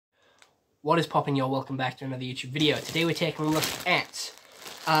What is popping, y'all? Welcome back to another YouTube video. Today we're taking a look at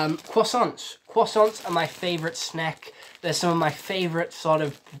croissants. Croissants are my favourite snack. They're some of my favourite sort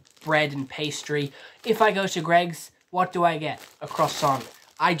of bread and pastry. If I go to Greg's, what do I get? A croissant.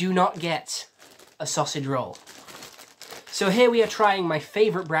 I do not get a sausage roll. So here we are trying my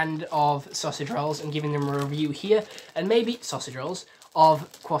favourite brand of sausage rolls and giving them a review here, and maybe sausage rolls,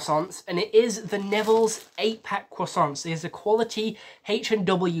 of croissants, and it is the Neville's 8-pack croissants. These are quality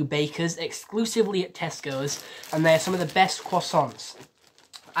H&W bakers exclusively at Tesco's, and they're some of the best croissants.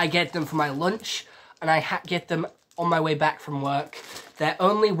 I get them for my lunch, and I get them on my way back from work. They're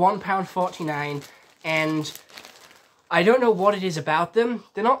only £1.49, and I don't know what it is about them.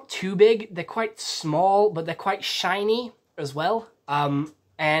 They're not too big, they're quite small, but they're quite shiny as well,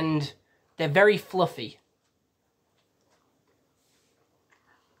 and they're very fluffy.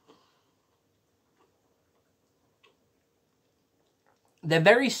 They're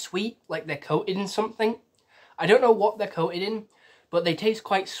very sweet, like they're coated in something. I don't know what they're coated in, but they taste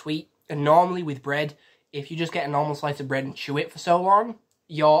quite sweet. And normally with bread, if you just get a normal slice of bread and chew it for so long,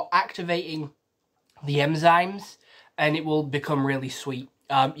 you're activating the enzymes and it will become really sweet.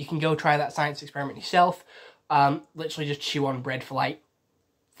 You can go try that science experiment yourself. Literally just chew on bread for like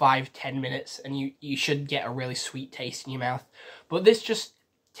 5-10 minutes and you should get a really sweet taste in your mouth. But this just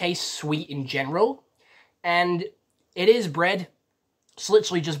tastes sweet in general. And it is bread. It's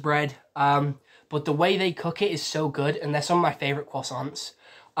literally just bread, but the way they cook it is so good, and they're some of my favourite croissants.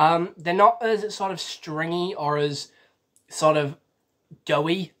 They're not as sort of stringy or as sort of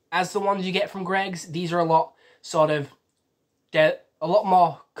doughy as the ones you get from Greg's. These are a lot they're a lot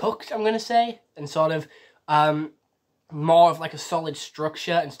more cooked, I'm going to say, and sort of more of like a solid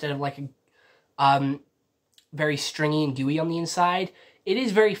structure instead of like a very stringy and gooey on the inside. It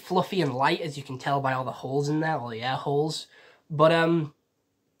is very fluffy and light, as you can tell by all the holes in there, all the air holes. But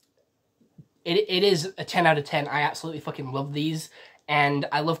it is a 10 out of 10. I absolutely fucking love these, and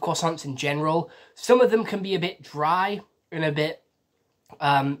I love croissants in general. Some of them can be a bit dry and a bit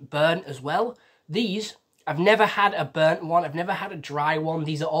burnt as well. These, I've never had a burnt one. I've never had a dry one.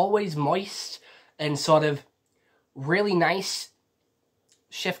 These are always moist and sort of really nice.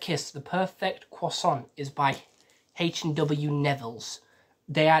 Chef Kiss, the perfect croissant is by H&W Neville's.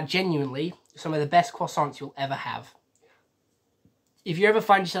 They are genuinely some of the best croissants you'll ever have. If you ever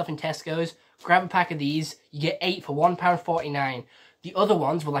find yourself in Tesco's, grab a pack of these. You get 8 for £1.49. The other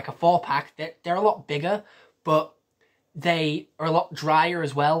ones were like a 4-pack. They're a lot bigger, but they are a lot drier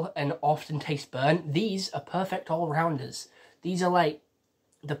as well and often taste burnt. These are perfect all-rounders. These are like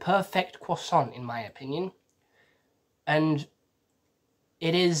the perfect croissant, in my opinion. And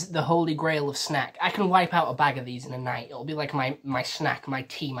it is the holy grail of snack. I can wipe out a bag of these in a night. It'll be like my snack, my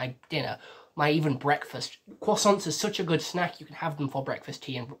tea, my dinner. My even breakfast. Croissants is such a good snack, you can have them for breakfast,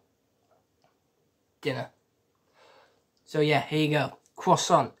 tea, and dinner. So yeah, here you go.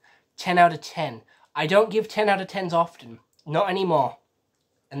 Croissant. 10 out of 10. I don't give 10 out of 10s often. Not anymore.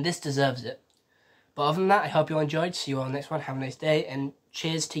 And this deserves it. But other than that, I hope you all enjoyed. See you all on the next one. Have a nice day, and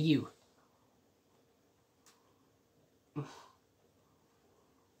cheers to you.